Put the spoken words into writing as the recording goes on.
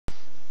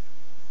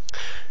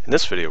In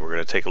this video, we're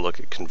going to take a look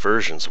at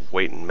conversions of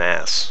weight and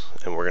mass,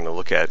 and we're going to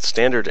look at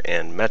standard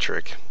and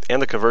metric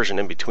and the conversion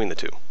in between the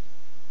two.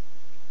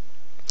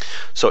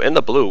 So in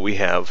the blue, we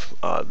have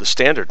the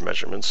standard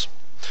measurements,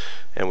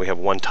 and we have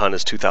 1 ton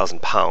is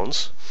 2,000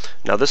 pounds.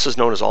 Now this is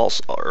known as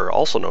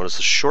also known as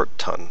the short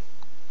ton,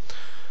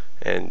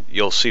 and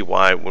you'll see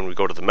why when we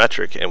go to the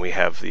metric and we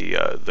have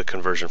the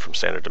conversion from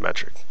standard to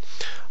metric.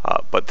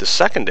 But the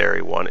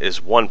secondary one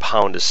is 1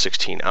 pound is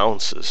 16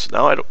 ounces.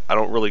 Now I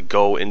don't really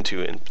go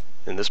into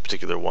in this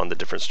particular one the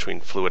difference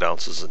between fluid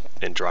ounces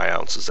and dry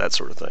ounces, that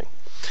sort of thing.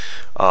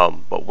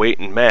 But weight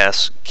and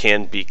mass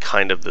can be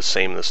kind of the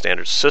same in the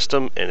standard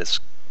system, and it's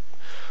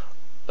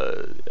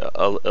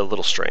a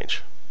little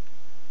strange.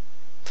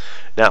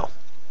 Now,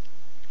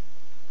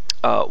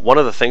 one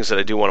of the things that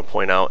I do want to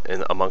point out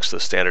amongst the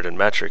standard and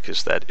metric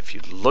is that if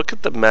you look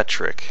at the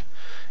metric,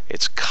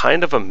 it's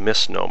kind of a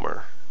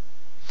misnomer.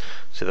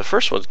 See, the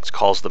first one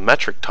calls the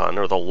metric ton,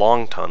 or the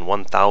long ton,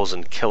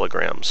 1,000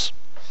 kilograms.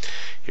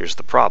 Here's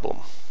the problem.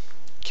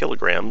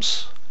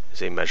 Kilograms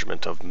is a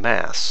measurement of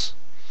mass.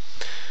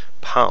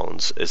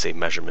 Pounds is a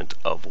measurement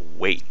of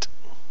weight.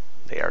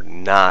 They are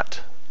not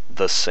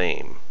the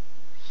same.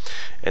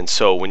 And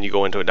so when you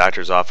go into a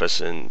doctor's office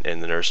and the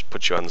nurse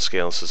puts you on the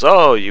scale and says,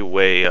 oh, you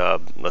weigh,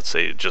 let's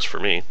say just for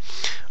me,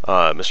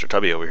 Mr.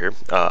 Tubby over here,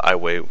 I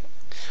weigh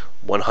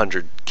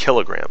 100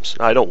 kilograms.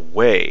 Now, I don't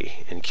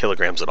weigh in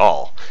kilograms at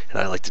all. And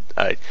I'm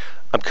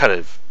kind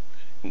of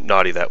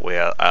naughty that way.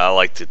 I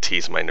like to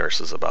tease my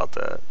nurses about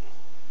that.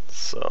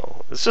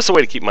 So it's just a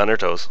way to keep them on their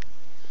toes.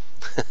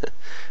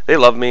 They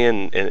love me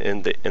and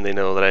they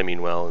know that I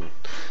mean well,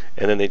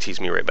 and then they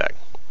tease me right back,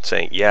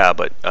 saying, yeah,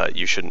 but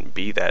you shouldn't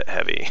be that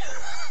heavy.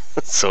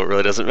 So it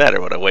really doesn't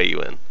matter what I weigh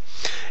you in.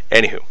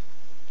 Anywho,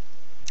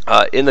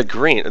 in the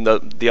green,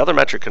 the other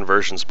metric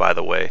conversions, by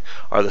the way,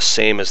 are the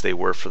same as they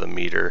were for the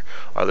meter,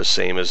 are the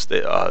same as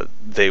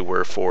they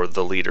were for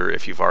the liter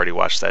if you've already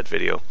watched that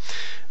video.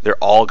 They're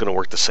all going to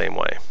work the same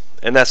way,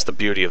 and that's the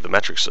beauty of the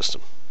metric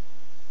system.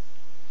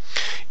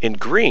 In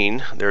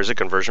green, there is a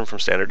conversion from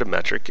standard to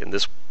metric, and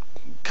this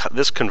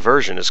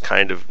conversion is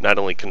kind of not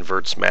only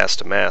converts mass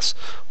to mass,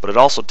 but it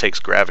also takes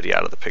gravity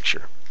out of the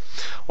picture,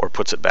 or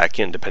puts it back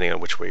in depending on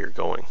which way you're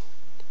going.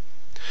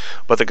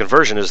 But the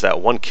conversion is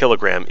that 1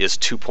 kilogram is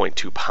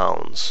 2.2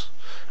 pounds.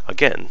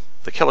 Again,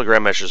 the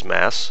kilogram measures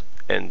mass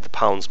and the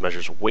pounds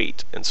measures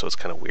weight, and so it's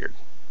kind of weird.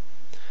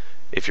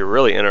 If you're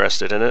really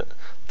interested in it,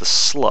 the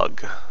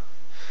slug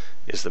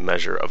is the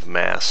measure of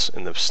mass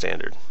in the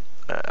standard.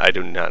 I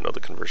do not know the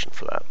conversion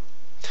for that.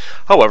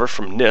 However,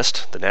 from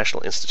NIST, the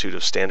National Institute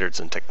of Standards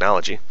and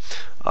Technology,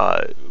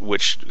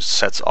 which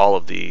sets all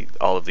of the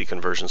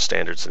conversion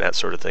standards and that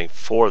sort of thing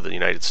for the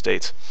United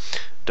States,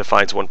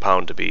 defines 1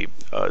 pound to be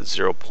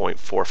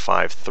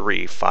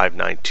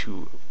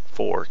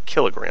 0.4535924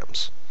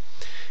 kilograms.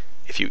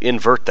 If you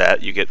invert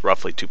that, you get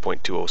roughly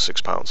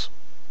 2.206 pounds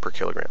per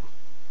kilogram.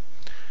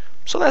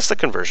 So that's the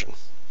conversion.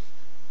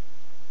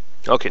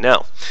 Okay,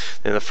 now,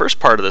 in the first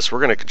part of this, we're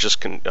going to just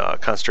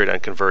concentrate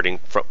on converting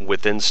from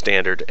within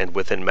standard and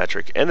within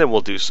metric, and then we'll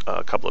do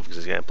a couple of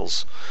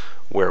examples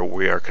where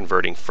we are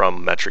converting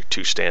from metric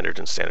to standard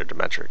and standard to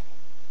metric.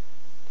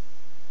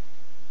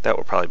 That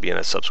will probably be in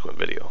a subsequent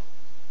video.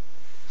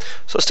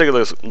 So let's take a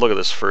look at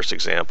this first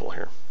example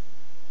here.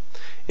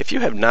 If you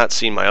have not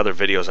seen my other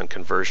videos on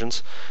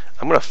conversions,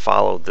 I'm going to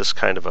follow this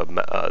kind of a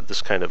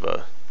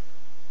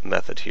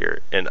method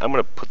here, and I'm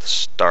going to put the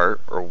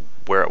start, or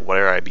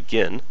where I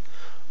begin,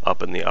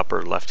 up in the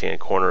upper left hand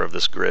corner of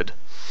this grid,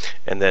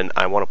 and then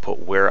I want to put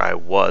where I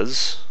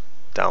was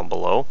down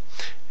below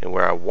and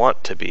where I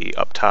want to be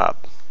up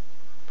top.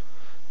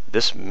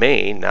 This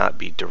may not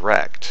be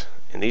direct.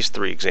 In these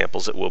three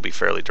examples it will be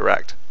fairly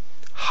direct.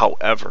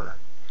 However,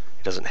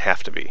 it doesn't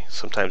have to be.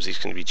 Sometimes these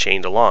can be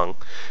chained along,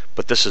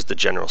 but this is the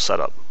general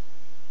setup.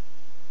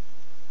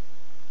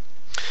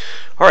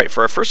 Alright,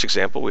 for our first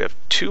example we have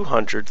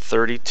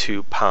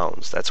 232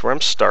 pounds. That's where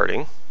I'm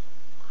starting.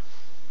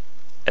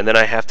 And then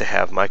I have to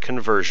have my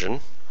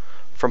conversion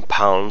from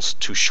pounds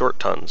to short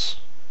tons.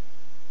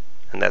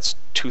 And that's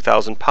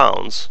 2,000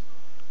 pounds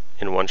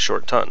in 1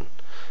 short ton.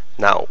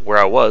 Now, where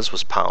I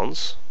was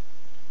pounds.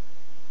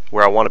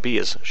 Where I want to be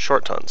is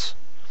short tons.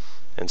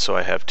 And so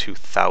I have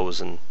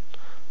 2,000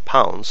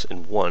 pounds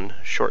in 1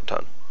 short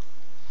ton.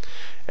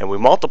 And we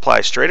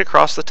multiply straight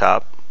across the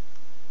top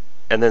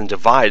and then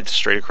divide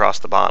straight across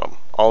the bottom,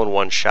 all in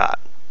one shot.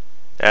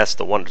 That's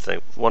the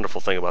wonderful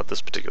thing about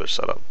this particular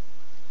setup.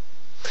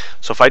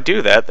 So if I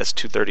do that, that's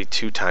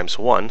 232 times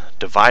 1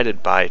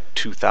 divided by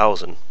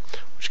 2,000,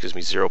 which gives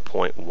me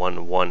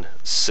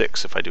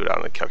 0.116 if I do it out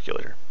on a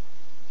calculator.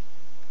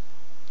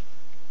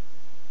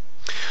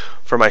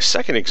 For my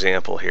second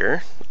example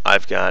here,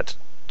 I've got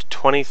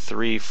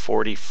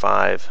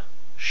 2345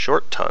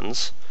 short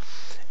tons,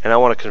 and I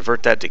want to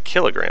convert that to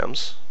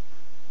kilograms.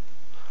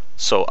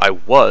 So I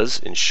was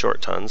in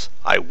short tons,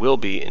 I will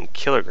be in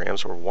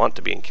kilograms, or want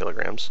to be in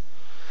kilograms.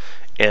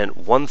 And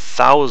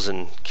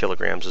 1,000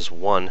 kilograms is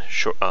 1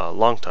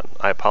 long ton.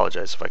 I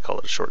apologize if I called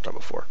it a short ton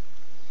before.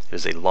 It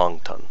is a long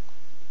ton.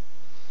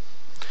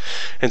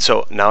 And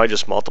so now I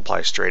just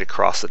multiply straight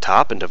across the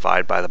top and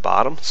divide by the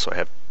bottom. So I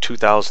have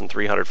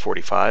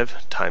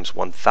 2,345 times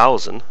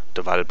 1,000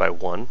 divided by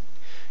 1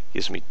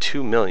 gives me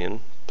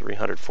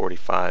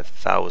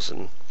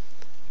 2,345,000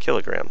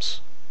 kilograms.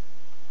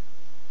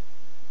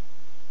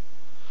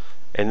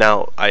 And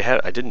now I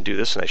didn't do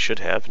this, and I should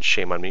have, and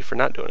shame on me for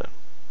not doing it.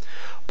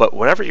 But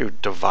whenever you're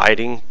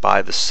dividing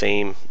by the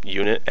same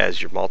unit as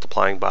you're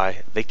multiplying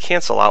by, they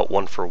cancel out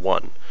one for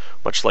one,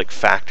 much like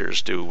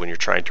factors do when you're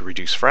trying to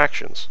reduce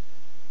fractions.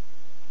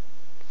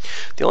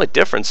 The only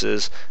difference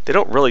is they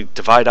don't really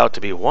divide out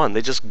to be 1,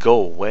 they just go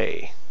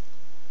away.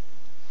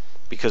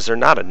 Because they're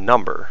not a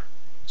number,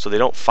 so they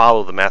don't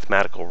follow the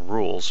mathematical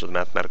rules or the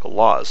mathematical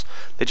laws.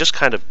 They just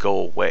kind of go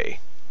away.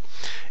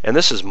 And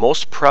this is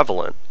most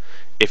prevalent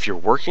if you're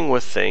working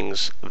with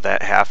things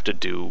that have to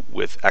do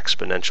with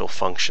exponential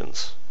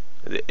functions.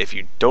 If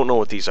you don't know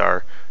what these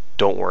are,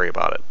 don't worry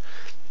about it.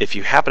 If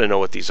you happen to know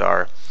what these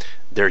are,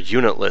 they're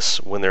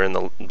unitless when they're in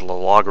the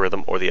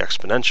logarithm or the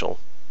exponential.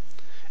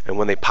 And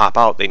when they pop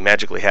out, they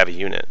magically have a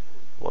unit.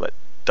 Well, that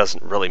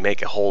doesn't really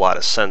make a whole lot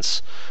of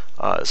sense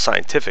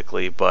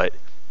scientifically, but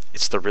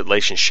it's the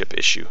relationship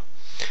issue.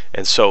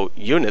 And so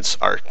units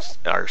are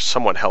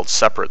somewhat held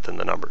separate than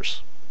the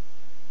numbers.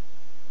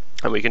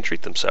 And we can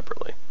treat them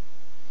separately.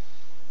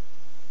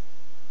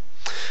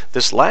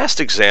 This last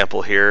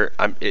example here,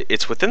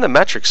 it's within the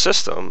metric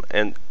system,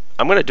 and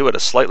I'm going to do it a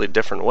slightly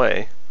different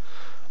way.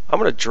 I'm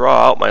going to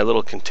draw out my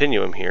little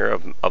continuum here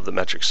of the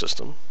metric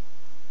system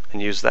and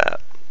use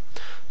that.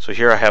 So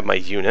here I have my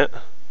unit,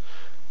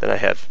 then I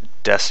have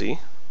deci,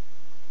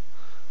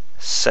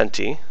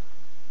 centi,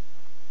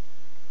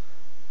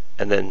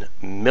 and then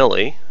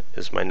milli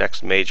is my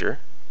next major,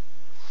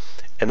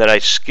 and then I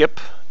skip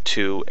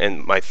to,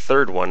 and my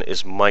third one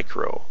is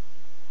micro.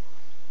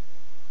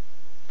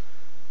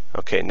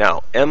 Okay,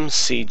 now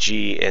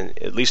MCG, and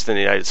at least in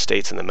the United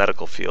States in the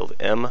medical field,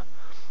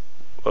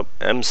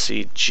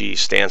 MCG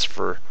stands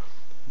for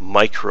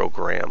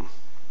microgram.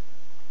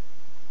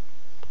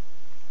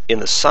 In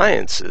the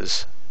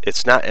sciences,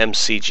 it's not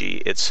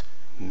MCG, it's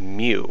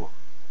μg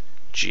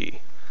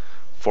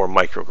for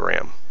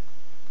microgram.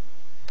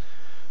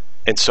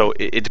 And so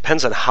it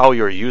depends on how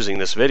you're using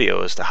this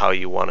video as to how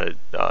you want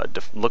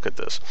to look at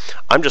this.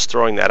 I'm just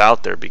throwing that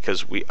out there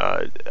because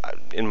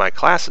in my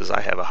classes I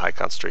have a high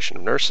concentration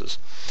of nurses,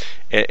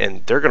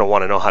 and they're going to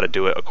want to know how to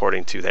do it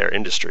according to their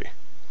industry.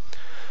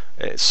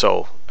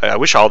 So I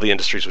wish all the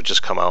industries would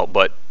just come out,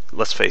 but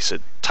let's face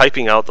it,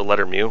 typing out the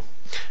letter mu,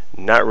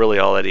 not really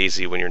all that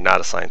easy when you're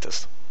not a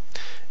scientist.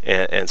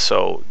 And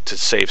so to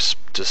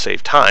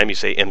save time, you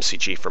say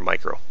MCG for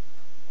micro.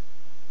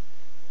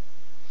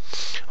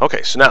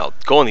 Okay, so now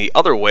going the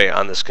other way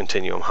on this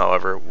continuum,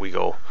 however, we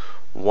go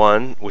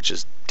 1, which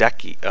is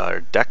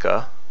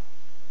deca,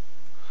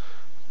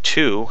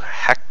 2,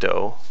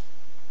 hecto,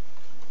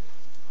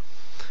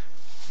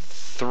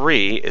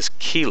 3 is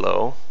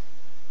kilo,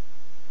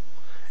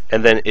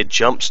 and then it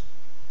jumps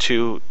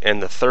to,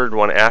 and the third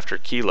one after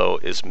kilo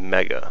is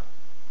mega.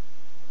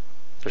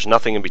 There's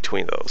nothing in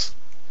between those.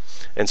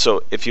 And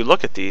so if you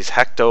look at these,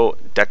 hecto,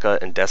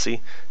 deca, and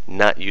deci,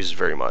 not used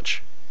very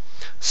much.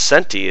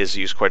 Centi is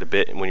used quite a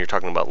bit when you're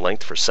talking about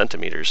length for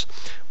centimeters,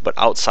 but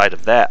outside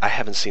of that, I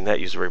haven't seen that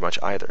used very much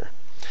either.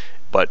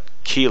 But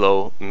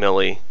kilo,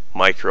 milli,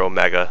 micro,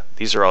 mega,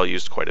 these are all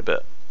used quite a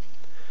bit.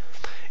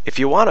 If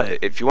you want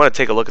to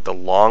take a look at the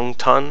long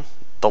ton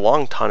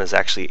is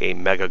actually a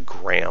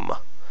megagram.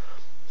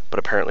 But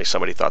apparently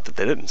somebody thought that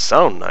they didn't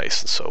sound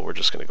nice, and so we're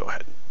just going to go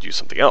ahead and use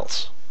something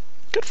else.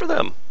 Good for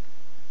them.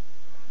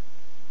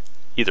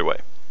 Either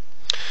way.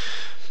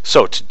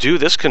 So to do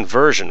this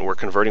conversion, we're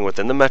converting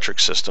within the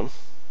metric system.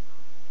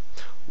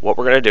 What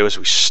we're going to do is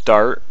we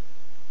start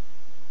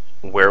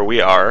where we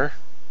are,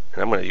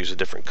 and I'm going to use a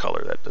different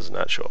color that does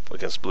not show up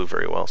against blue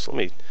very well. So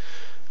let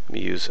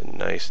me use a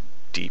nice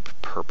deep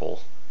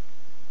purple.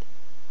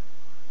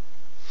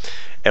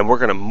 And we're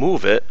going to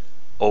move it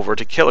over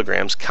to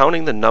kilograms,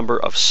 counting the number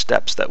of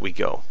steps that we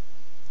go.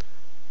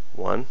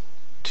 1,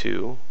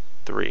 2,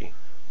 3,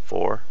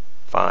 4,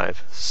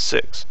 5,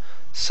 6,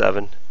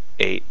 7,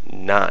 8,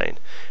 9.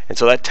 And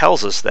so that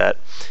tells us that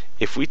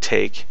if we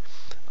take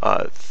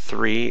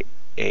 3,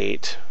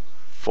 8,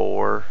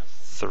 4,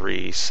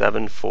 3,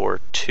 7, 4,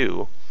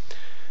 2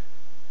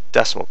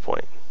 decimal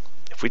point.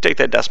 If we take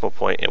that decimal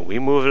point and we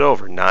move it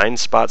over 9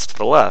 spots to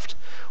the left,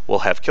 we'll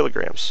have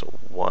kilograms. So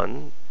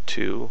 1,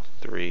 2,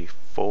 3,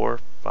 4,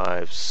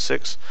 5,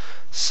 6,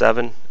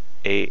 7,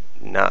 8,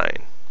 9.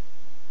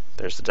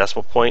 There's the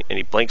decimal point.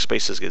 Any blank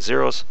spaces get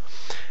zeros.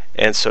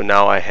 And so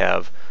now I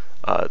have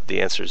the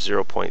answer is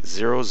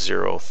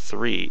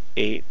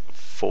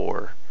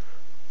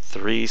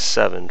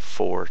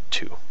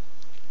 0.003843742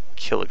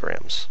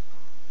 kilograms.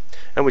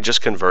 And we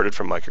just converted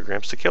from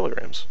micrograms to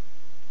kilograms.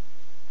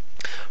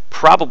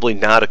 Probably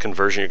not a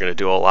conversion you're going to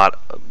do a lot,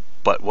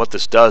 but what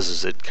this does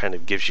is it kind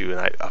of gives you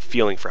a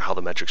feeling for how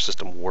the metric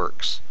system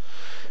works,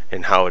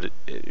 and how it,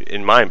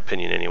 in my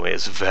opinion anyway,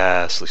 is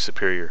vastly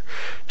superior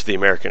to the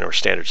American or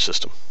standard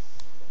system.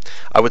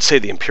 I would say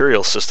the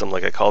imperial system,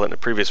 like I called it in a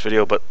previous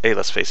video, but hey,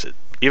 let's face it,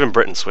 even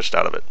Britain switched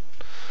out of it.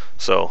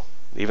 So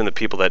even the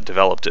people that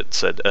developed it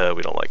said,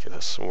 we don't like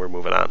this, and we're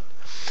moving on.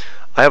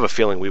 I have a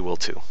feeling we will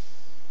too.